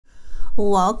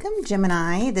Welcome,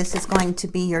 Gemini. This is going to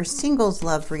be your singles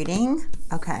love reading.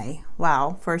 Okay,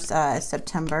 wow, for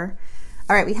September.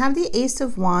 All right, we have the Ace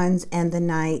of Wands and the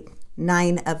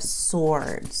Nine of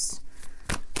Swords.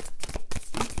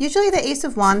 Usually the Ace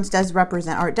of Wands does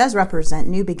represent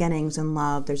new beginnings in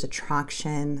love. There's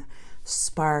attraction,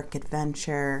 spark,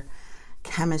 adventure,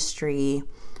 chemistry.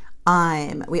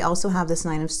 We also have this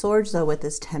Nine of Swords though with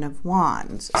this Ten of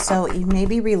Wands. So you may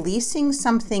be releasing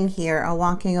something here or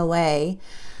walking away.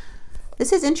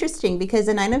 This is interesting because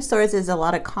the Nine of Swords is a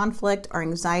lot of conflict or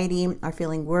anxiety or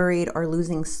feeling worried or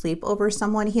losing sleep over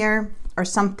someone here or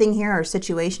something here or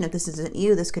situation. If this isn't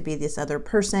you, this could be this other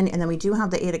person. And then we do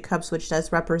have the Eight of Cups, which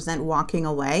does represent walking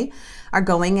away or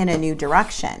going in a new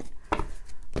direction.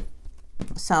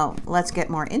 So let's get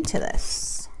more into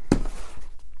this.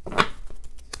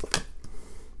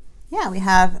 Yeah, we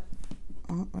have,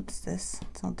 oh, what's this?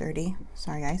 It's all dirty.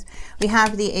 Sorry, guys. We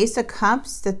have the Ace of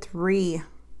Cups, the Three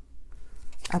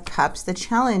of Cups. The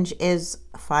challenge is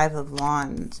Five of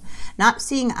Wands. Not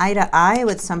seeing eye to eye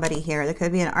with somebody here. There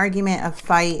could be an argument, a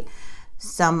fight,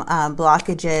 some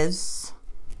blockages.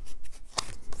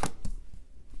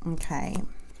 Okay.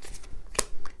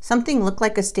 Something looked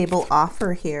like a stable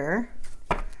offer here,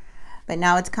 but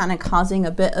now it's kind of causing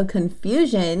a bit of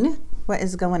confusion. What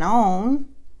is going on?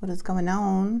 What is going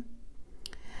on?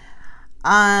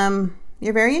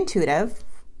 You're very intuitive.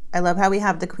 I love how we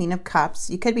have the Queen of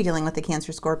Cups. You could be dealing with the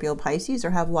Cancer, Scorpio, Pisces,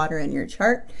 or have water in your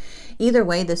chart. Either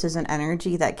way, this is an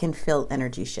energy that can feel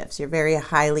energy shifts. You're very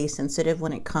highly sensitive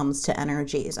when it comes to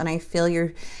energies. And I feel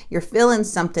you're feeling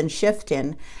something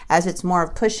shifting as it's more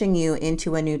of pushing you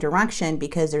into a new direction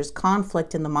because there's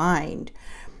conflict in the mind.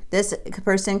 This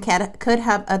person could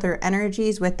have other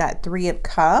energies with that Three of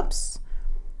Cups.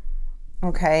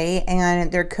 Okay,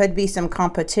 and there could be some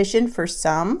competition for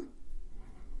some.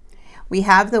 We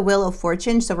have the Wheel of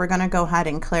Fortune, so we're going to go ahead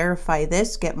and clarify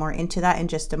this, get more into that in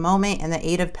just a moment. And the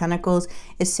Eight of Pentacles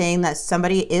is saying that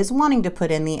somebody is wanting to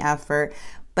put in the effort.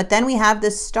 But then we have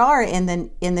the Star in the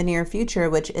near future,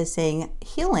 which is saying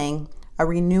healing, a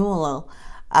renewal.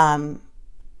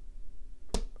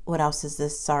 What else is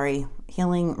this? Sorry.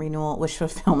 Healing, renewal, wish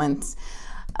fulfillments,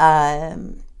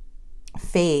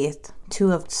 faith,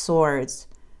 Two of Swords.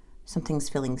 Something's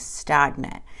feeling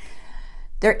stagnant.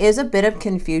 There is a bit of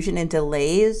confusion and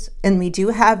delays, and we do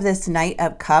have this Knight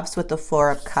of Cups with the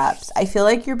Four of Cups. I feel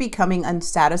like you're becoming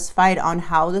unsatisfied on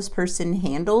how this person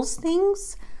handles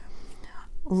things.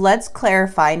 Let's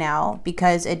clarify now,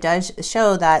 because it does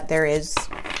show that there is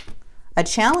a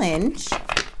challenge.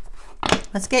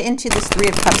 Let's get into this Three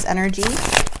of Cups energy,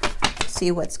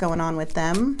 see what's going on with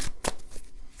them.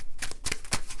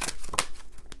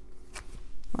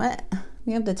 What?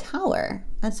 We have the Tower.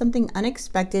 That's something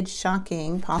unexpected,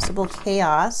 shocking, possible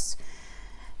chaos.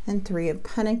 And Three of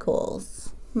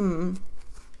Pentacles. The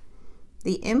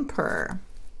Emperor.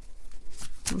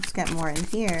 Let's get more in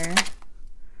here.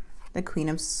 The Queen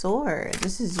of Swords.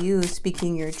 This is you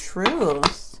speaking your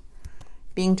truth.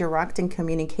 Being direct in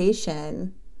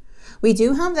communication. We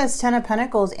do have this Ten of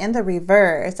Pentacles in the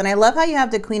reverse. And I love how you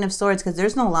have the Queen of Swords because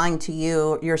there's no lying to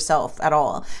yourself at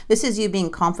all. This is you being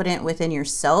confident within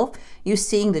yourself. You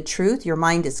seeing the truth. Your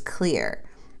mind is clear.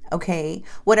 Okay.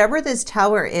 Whatever this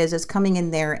Tower is coming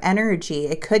in their energy.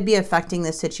 It could be affecting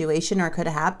the situation or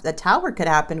the Tower could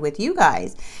happen with you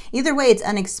guys. Either way, it's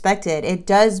unexpected. It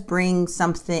does bring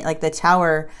something like the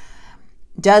Tower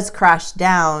does crash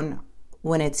down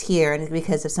when it's here and it's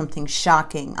because of something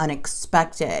shocking,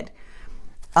 unexpected.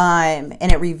 And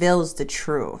it reveals the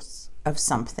truth of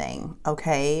something,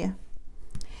 okay?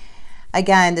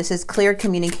 Again, this is clear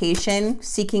communication,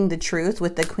 seeking the truth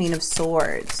with the Queen of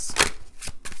Swords.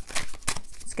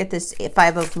 Let's get this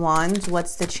Five of Wands.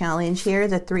 What's the challenge here?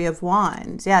 The Three of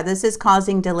Wands. Yeah, this is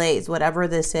causing delays, whatever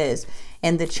this is,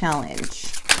 in the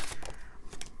challenge.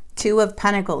 Two of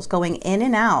Pentacles, going in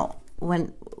and out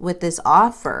with this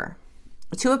offer.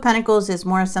 Two of Pentacles is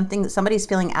more something that somebody's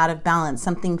feeling out of balance.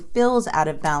 Something feels out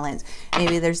of balance.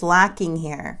 Maybe there's lacking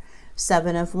here.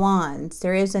 Seven of Wands.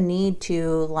 There is a need to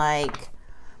like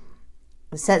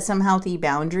set some healthy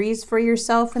boundaries for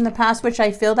yourself in the past, which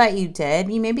I feel that you did.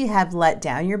 You maybe have let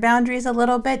down your boundaries a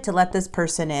little bit to let this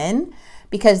person in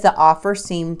because the offer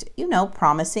seemed, you know,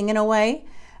 promising in a way.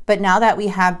 But now that we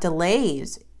have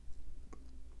delays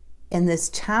in this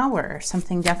Tower,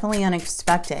 something definitely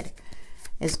unexpected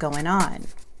is going on.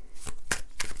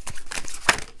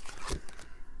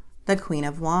 The Queen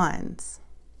of Wands.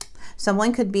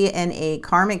 Someone could be in a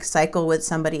karmic cycle with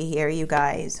somebody here, you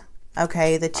guys.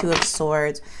 Okay, the Two of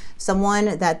Swords.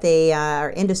 Someone that they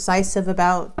are indecisive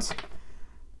about.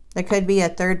 There could be a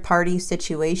third party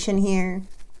situation here.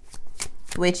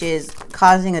 which is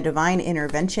causing a divine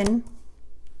intervention.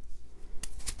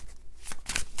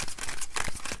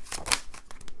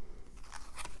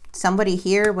 Somebody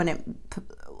here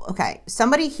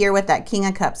somebody here with that King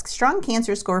of Cups, strong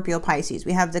Cancer, Scorpio, Pisces.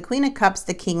 We have the Queen of Cups,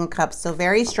 the King of Cups, so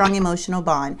very strong emotional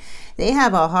bond. They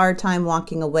have a hard time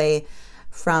walking away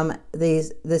from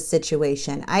this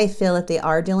situation. I feel if they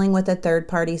are dealing with a third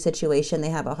party situation, they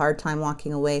have a hard time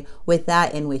walking away with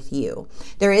that and with you.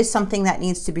 There is something that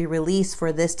needs to be released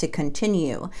for this to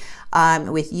continue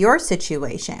with your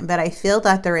situation, but I feel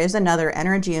that there is another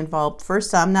energy involved for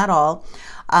some, not all,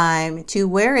 to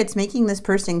where it's making this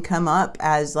person come up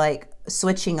as like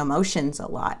switching emotions a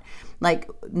lot, like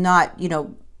not, you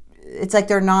know, it's like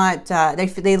they're not,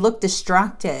 they look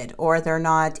distracted or they're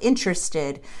not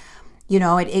interested. You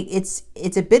know, it's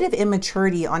a bit of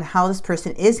immaturity on how this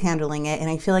person is handling it, and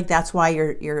I feel like that's why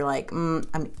you're like, I'm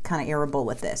kind of irritable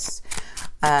with this.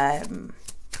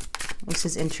 This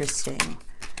is interesting.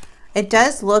 It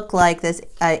does look like this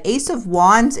Ace of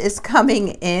Wands is coming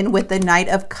in with the Knight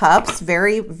of Cups.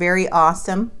 Very, very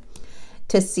awesome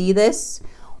to see this.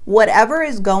 Whatever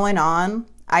is going on,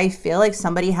 I feel like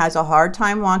somebody has a hard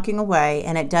time walking away,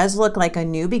 and it does look like a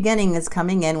new beginning is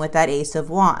coming in with that Ace of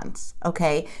Wands,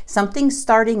 okay? Something's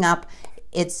starting up.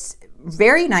 It's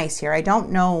very nice here. I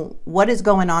don't know what is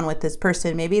going on with this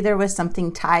person. Maybe there was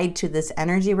something tied to this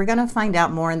energy. We're going to find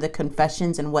out more in the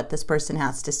confessions and what this person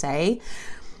has to say.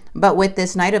 But with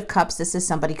this Knight of Cups, this is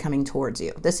somebody coming towards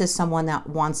you. This is someone that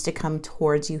wants to come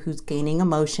towards you, who's gaining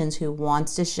emotions, who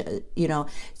wants to, you know,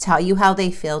 tell you how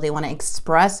they feel. They want to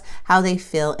express how they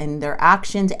feel in their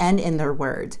actions and in their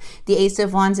words. The Ace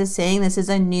of Wands is saying this is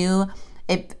a new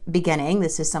beginning.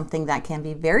 This is something that can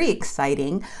be very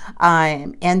exciting.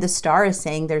 And the Star is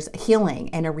saying there's healing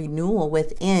and a renewal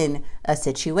within a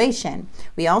situation.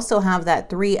 We also have that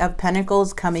Three of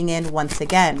Pentacles coming in once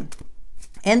again.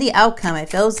 And the outcome, it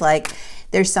feels like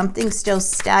there's something still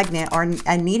stagnant or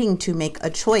needing to make a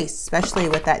choice, especially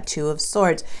with that Two of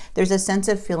Swords. There's a sense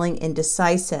of feeling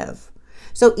indecisive.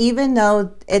 So even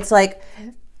though it's like,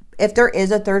 if there is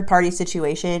a third party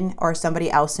situation or somebody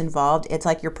else involved, it's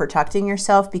like you're protecting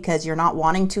yourself because you're not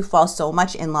wanting to fall so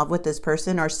much in love with this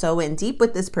person or so in deep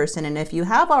with this person. And if you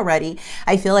have already,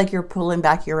 I feel like you're pulling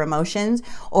back your emotions,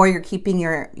 or you're keeping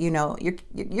your, you know,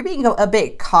 you're being a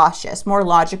bit cautious, more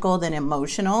logical than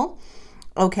emotional.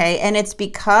 Okay. And it's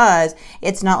because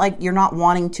it's not like you're not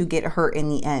wanting to get hurt in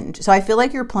the end. So I feel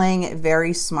like you're playing it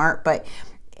very smart, but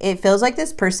it feels like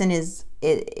this person is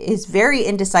very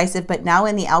indecisive, but now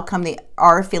in the outcome, they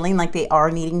are feeling like they are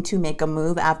needing to make a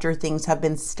move after things have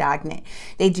been stagnant.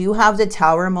 They do have the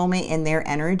Tower moment in their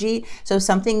energy. So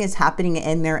something is happening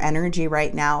in their energy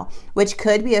right now, which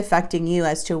could be affecting you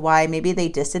as to why maybe they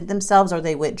distanced themselves or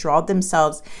they withdraw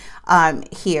themselves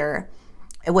here,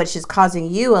 which is causing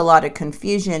you a lot of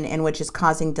confusion and which is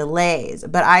causing delays.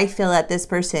 But I feel that this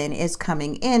person is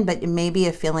coming in, but it may be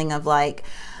a feeling of like,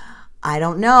 I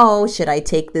don't know, should I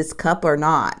take this cup or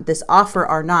not, this offer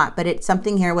or not? But it's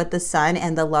something here with the Sun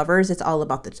and the Lovers. It's all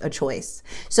about a choice.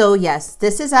 So yes,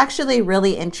 this is actually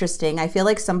really interesting. I feel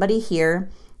like somebody here,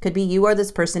 could be you or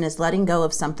this person, is letting go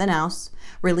of something else,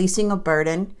 releasing a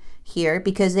burden here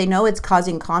because they know it's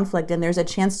causing conflict and there's a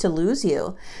chance to lose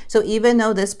you. So even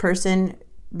though this person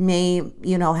may,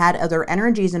 you know, had other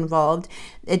energies involved,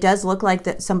 it does look like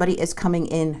that somebody is coming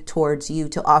in towards you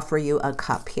to offer you a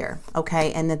cup here.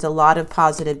 Okay. And there's a lot of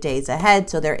positive days ahead.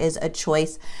 So there is a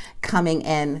choice coming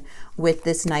in with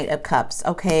this Knight of Cups.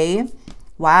 Okay.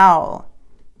 Wow.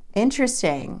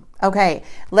 Interesting. Okay.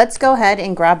 Let's go ahead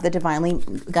and grab the divinely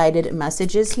guided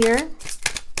messages here.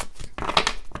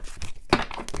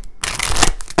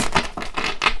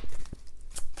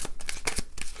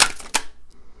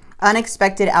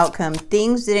 Unexpected outcome.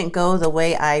 Things didn't go the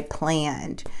way I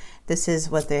planned. This is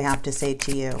what they have to say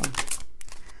to you.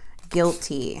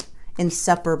 Guilty.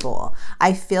 Inseparable.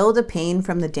 I feel the pain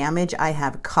from the damage I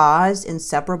have caused.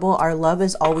 Inseparable. Our love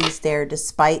is always there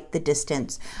despite the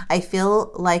distance. I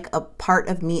feel like a part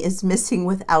of me is missing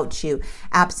without you.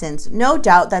 Absence. No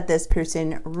doubt that this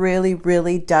person really,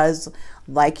 really does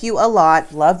like you a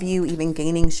lot, love you, even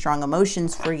gaining strong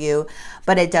emotions for you.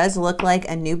 But it does look like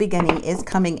a new beginning is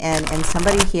coming in, and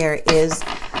somebody here is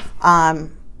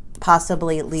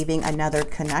possibly leaving another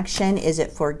connection. Is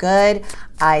it for good?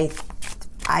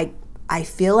 I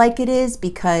feel like it is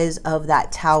because of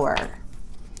that Tower.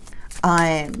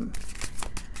 And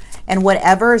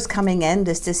whatever is coming in,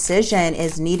 this decision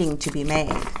is needing to be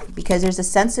made because there's a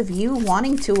sense of you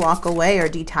wanting to walk away or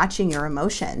detaching your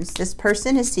emotions. This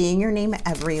person is seeing your name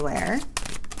everywhere.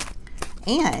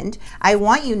 And I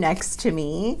want you next to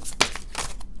me.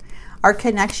 Our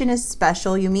connection is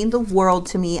special. You mean the world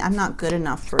to me. I'm not good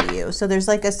enough for you. So there's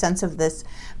like a sense of this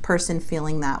person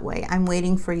feeling that way. I'm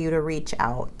waiting for you to reach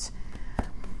out.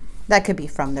 That could be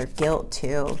from their guilt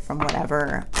too, from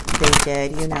whatever they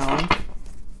did, you know.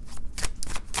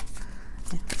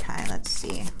 Okay, let's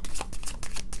see.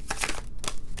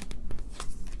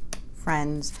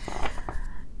 Friends,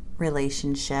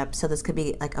 relationship. So this could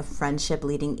be like a friendship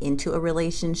leading into a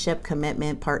relationship,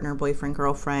 commitment, partner, boyfriend,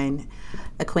 girlfriend,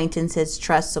 acquaintances,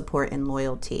 trust, support, and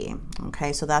loyalty.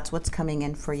 Okay, so that's what's coming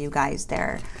in for you guys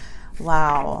there.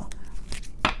 Wow.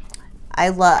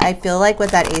 I feel like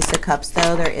with that Ace of Cups,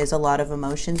 though, there is a lot of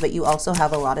emotions, but you also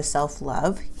have a lot of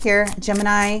self-love here,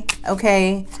 Gemini,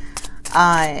 okay?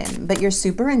 But you're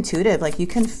super intuitive. Like, you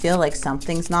can feel like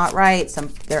something's not right.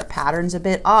 Their pattern's a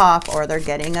bit off, or they're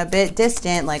getting a bit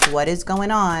distant. Like, what is going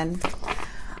on?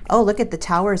 Oh, look at the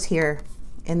towers here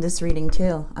in this reading,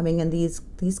 too. I mean, in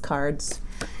these cards.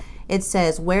 It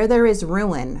says, where there is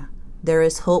ruin, there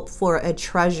is hope for a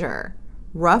treasure.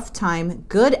 Rough time,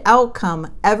 good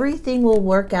outcome, everything will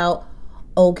work out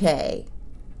okay.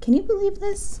 Can you believe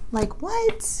this? Like,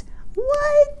 what?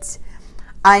 What?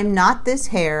 I'm not this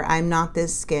hair, I'm not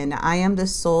this skin. I am the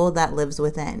soul that lives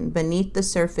within. Beneath the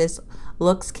surface,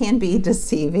 looks can be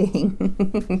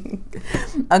deceiving.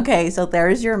 Okay, so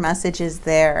there's your messages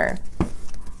there.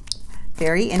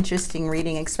 Very interesting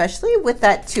reading, especially with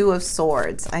that Two of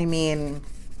Swords. I mean,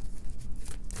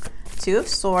 Two of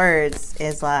Swords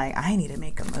is like, I need to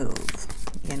make a move.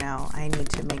 You know, I need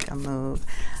to make a move.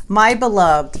 My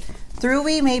beloved, through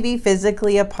we may be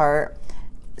physically apart,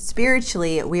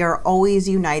 spiritually, we are always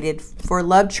united. For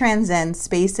love transcends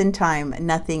space and time,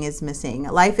 nothing is missing.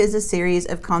 Life is a series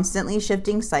of constantly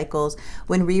shifting cycles.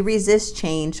 When we resist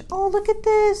change, oh, look at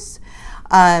this.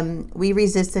 We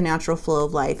resist the natural flow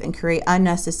of life and create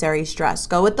unnecessary stress.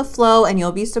 Go with the flow and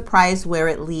you'll be surprised where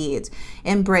it leads.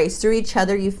 Embrace. Through each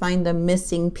other, you find the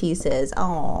missing pieces.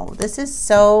 Oh, this is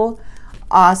so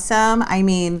awesome. I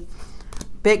mean,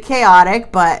 bit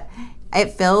chaotic, but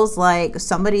it feels like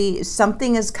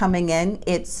something is coming in.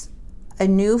 It's a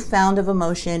new found of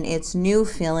emotion. It's new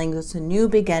feelings. It's a new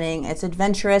beginning. It's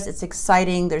adventurous. It's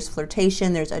exciting. There's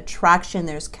flirtation. There's attraction.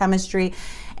 There's chemistry.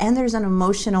 And there's an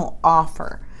emotional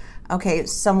offer. Okay,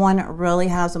 someone really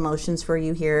has emotions for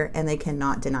you here and they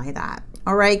cannot deny that.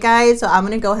 All right, guys, so I'm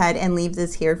going to go ahead and leave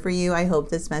this here for you. I hope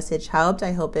this message helped.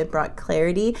 I hope it brought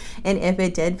clarity. And if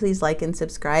it did, please like and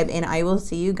subscribe. And I will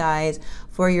see you guys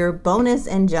for your bonus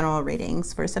and general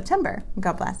readings for September.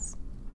 God bless.